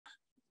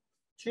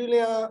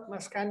Giulia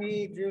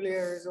Mascagni.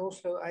 Giulia is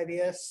also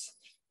IDS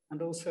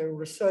and also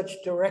Research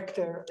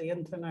Director at the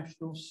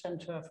International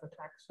Center for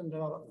Tax and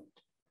Development.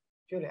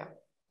 Giulia.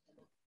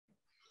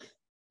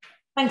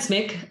 Thanks,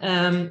 Mick.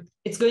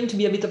 It's going to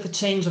be a bit of a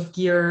change of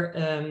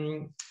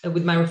gear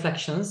with my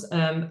reflections.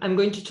 I'm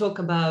going to talk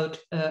about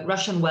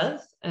Russian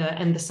wealth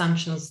and the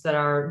sanctions that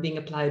are being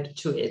applied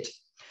to it.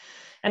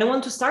 And I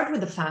want to start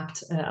with the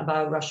fact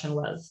about Russian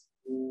wealth,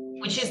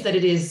 which is that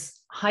it is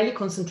highly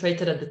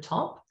concentrated at the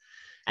top,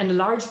 and a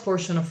large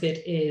portion of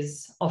it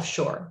is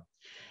offshore.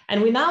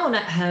 And we now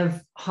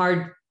have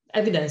hard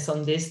evidence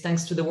on this,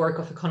 thanks to the work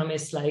of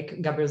economists like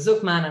Gabriel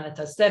Zuckman,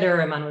 Aneta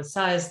Stetter, Emmanuel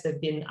Saez.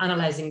 They've been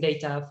analyzing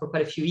data for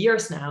quite a few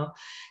years now.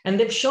 And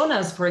they've shown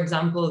us, for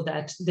example,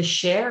 that the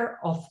share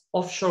of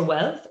offshore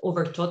wealth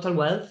over total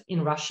wealth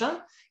in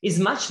Russia is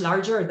much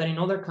larger than in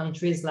other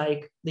countries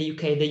like the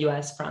UK, the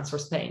US, France, or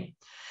Spain.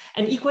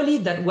 And equally,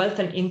 that wealth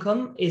and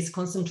income is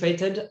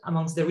concentrated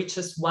amongst the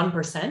richest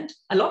 1%,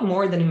 a lot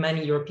more than in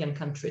many European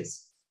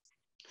countries.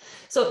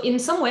 So in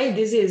some way,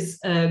 this is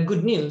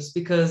good news,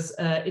 because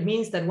it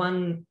means that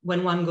when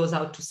one goes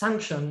out to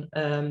sanction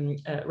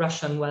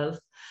Russian wealth,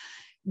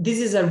 this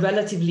is a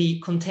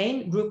relatively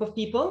contained group of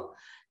people,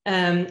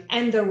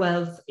 and their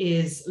wealth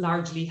is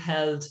largely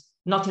held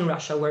not in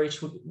Russia, where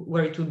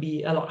it would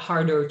be a lot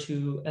harder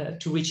to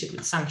reach it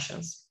with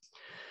sanctions.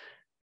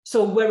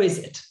 So where is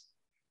it?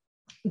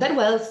 That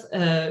wealth,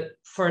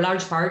 for a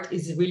large part,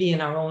 is really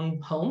in our own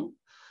home.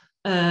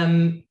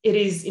 It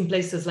is in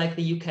places like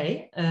the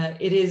UK.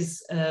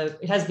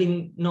 It has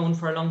been known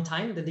for a long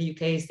time that the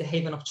UK is the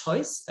haven of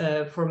choice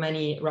for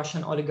many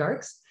Russian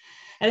oligarchs.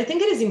 And I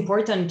think it is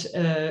important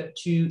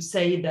to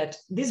say that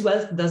this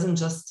wealth doesn't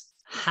just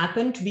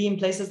happen to be in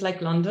places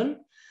like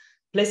London.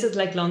 Places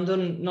like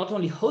London not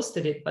only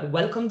hosted it, but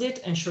welcomed it,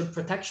 ensured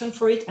protection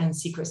for it and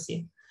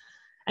secrecy.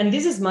 And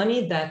this is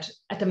money that,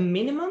 at a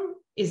minimum,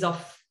 is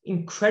of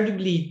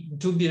incredibly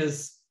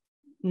dubious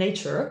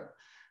nature,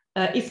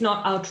 if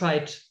not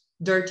outright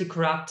dirty,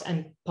 corrupt,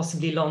 and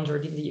possibly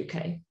laundered in the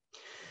UK.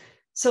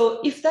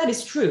 So if that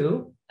is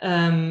true,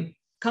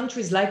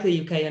 countries like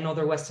the UK and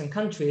other Western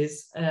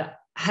countries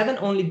haven't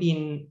only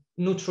been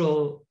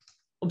neutral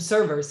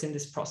observers in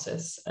this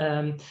process,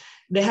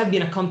 they have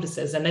been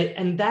accomplices,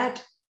 and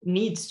that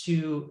needs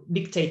to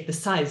dictate the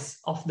size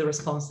of the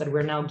response that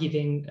we're now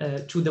giving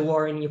to the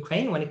war in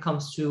Ukraine when it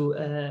comes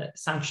to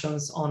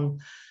sanctions on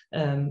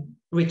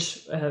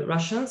rich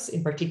Russians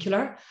in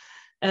particular.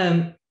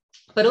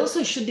 But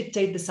also should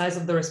dictate the size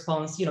of the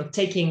response,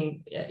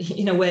 taking,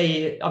 in a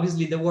way,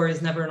 obviously the war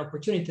is never an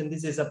opportunity, and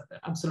this is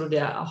absolutely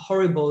a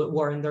horrible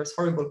war, and there's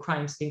horrible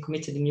crimes being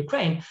committed in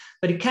Ukraine,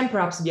 but it can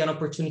perhaps be an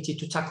opportunity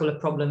to tackle a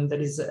problem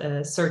that is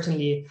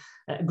certainly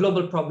a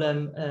global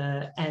problem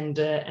and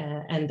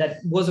that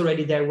was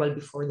already there well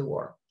before the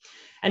war.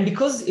 And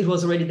because it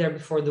was already there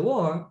before the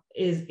war,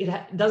 it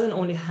doesn't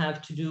only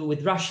have to do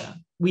with Russia.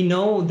 We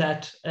know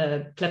that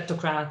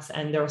kleptocrats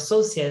and their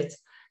associates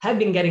have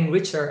been getting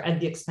richer at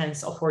the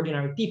expense of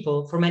ordinary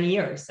people for many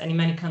years and in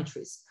many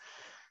countries.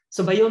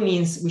 So by all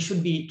means, we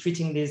should be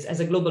treating this as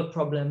a global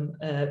problem,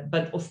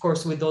 but of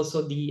course with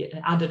also the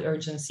added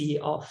urgency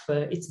of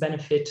its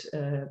benefit,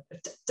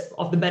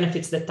 of the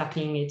benefits that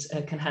tackling it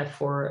can have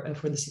for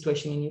the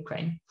situation in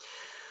Ukraine.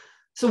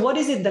 So what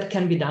is it that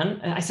can be done?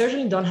 I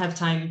certainly don't have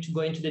time to go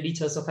into the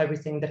details of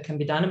everything that can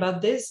be done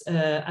about this.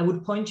 I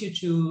would point you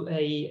to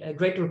a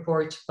great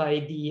report by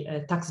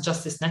the Tax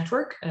Justice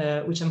Network,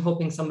 which I'm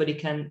hoping somebody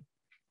can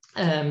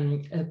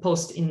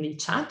post in the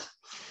chat.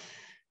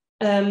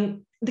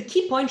 The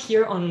key point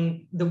here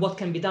on the what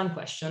can be done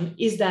question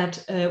is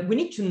that we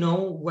need to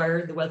know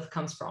where the wealth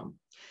comes from.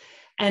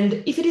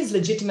 And if it is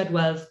legitimate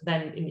wealth,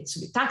 then it needs to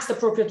be taxed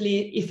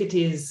appropriately. If it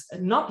is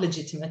not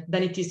legitimate,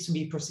 then it is to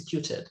be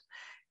prosecuted.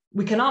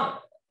 We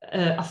cannot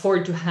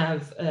afford to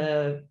have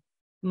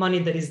money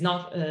that is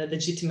not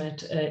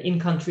legitimate in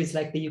countries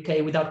like the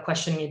UK without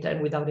questioning it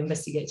and without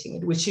investigating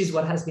it, which is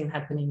what has been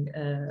happening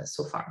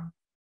so far.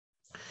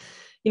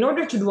 In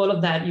order to do all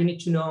of that, you need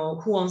to know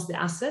who owns the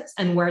assets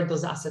and where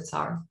those assets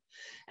are.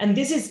 And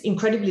this is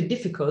incredibly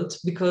difficult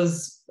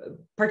because,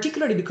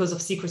 particularly because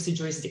of secrecy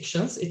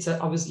jurisdictions, it's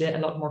obviously a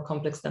lot more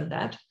complex than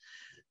that.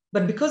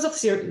 But because of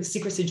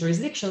secrecy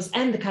jurisdictions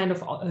and the kind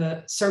of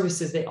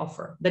services they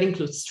offer, that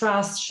includes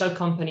trust, shell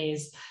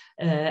companies,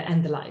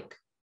 and the like.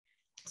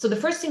 So the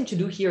first thing to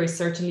do here is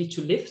certainly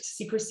to lift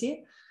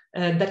secrecy.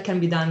 That can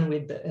be done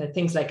with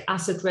things like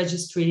asset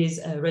registries,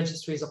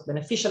 registries of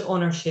beneficial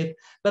ownership,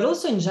 but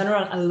also in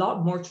general, a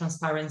lot more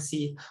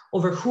transparency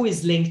over who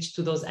is linked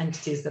to those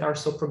entities that are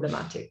so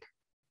problematic.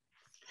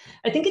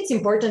 I think it's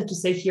important to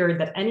say here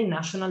that any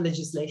national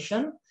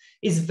legislation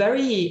is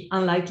very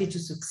unlikely to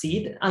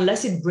succeed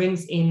unless it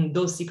brings in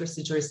those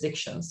secrecy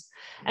jurisdictions.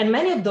 And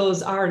many of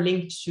those are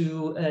linked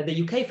to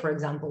the UK, for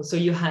example. So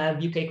you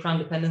have UK Crown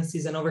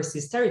dependencies and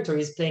overseas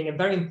territories playing a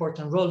very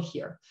important role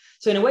here.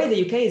 So in a way,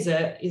 the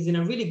UK is in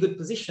a really good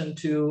position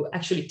to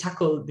actually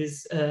tackle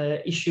this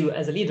issue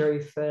as a leader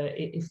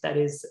if that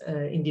is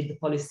indeed the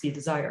policy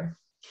desire.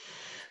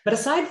 But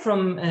aside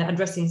from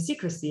addressing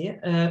secrecy,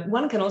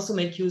 one can also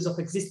make use of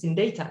existing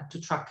data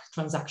to track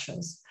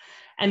transactions.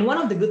 And one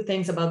of the good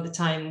things about the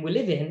time we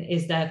live in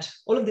is that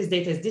all of this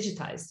data is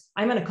digitized.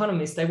 I'm an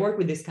economist, I work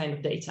with this kind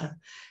of data,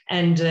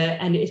 and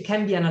it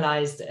can be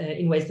analyzed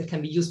in ways that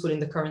can be useful in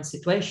the current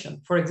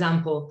situation. For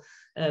example,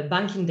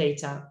 banking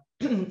data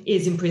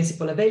is in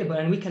principle available,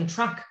 and we can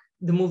track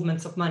the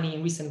movements of money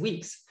in recent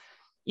weeks.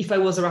 If I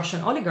was a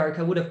Russian oligarch,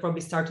 I would have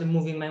probably started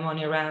moving my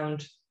money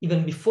around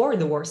even before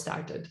the war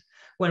started,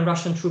 when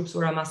Russian troops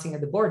were amassing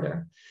at the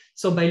border.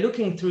 So by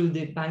looking through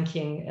the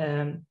banking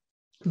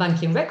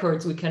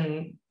records, we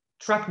can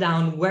track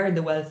down where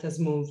the wealth has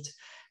moved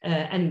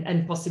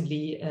and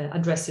possibly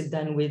address it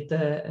then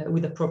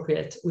with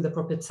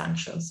appropriate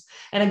sanctions.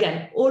 And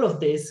again, all of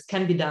this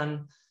can be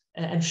done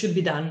and should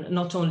be done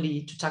not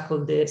only to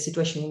tackle the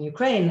situation in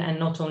Ukraine and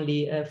not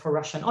only for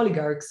Russian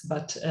oligarchs,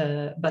 but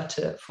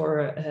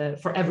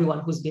for everyone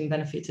who's been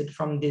benefited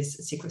from this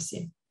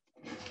secrecy.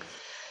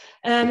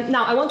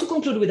 Now, I want to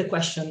conclude with a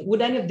question.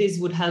 Would any of this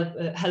would help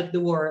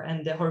the war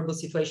and the horrible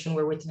situation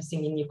we're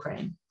witnessing in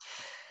Ukraine?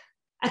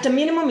 At a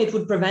minimum, it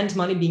would prevent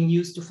money being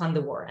used to fund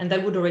the war, and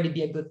that would already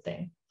be a good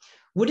thing.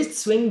 Would it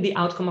swing the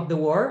outcome of the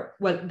war?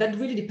 Well, that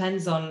really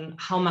depends on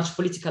how much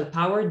political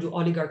power do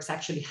oligarchs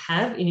actually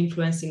have in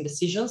influencing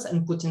decisions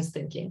and Putin's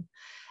thinking.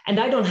 And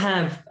I don't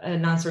have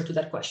an answer to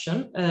that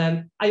question.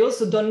 I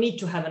also don't need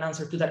to have an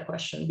answer to that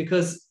question,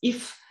 because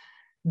if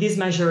these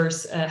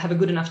measures have a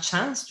good enough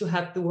chance to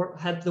have the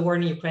war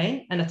in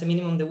Ukraine, and at a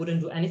minimum, they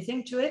wouldn't do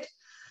anything to it,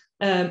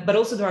 but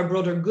also there are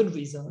broader good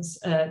reasons.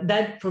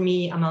 That, for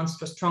me, amounts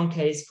to a strong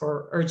case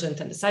for urgent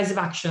and decisive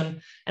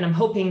action. And I'm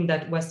hoping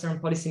that Western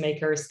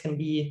policymakers can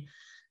be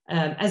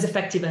as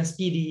effective and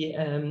speedy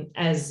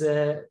as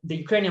the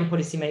Ukrainian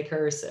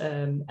policymakers,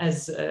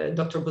 as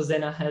Dr.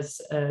 Bozena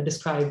has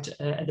described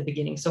at the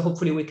beginning. So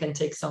hopefully we can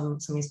take some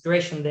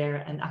inspiration there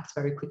and act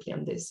very quickly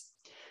on this.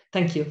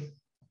 Thank you.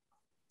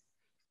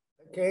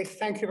 Okay,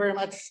 thank you very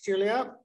much, Giulia.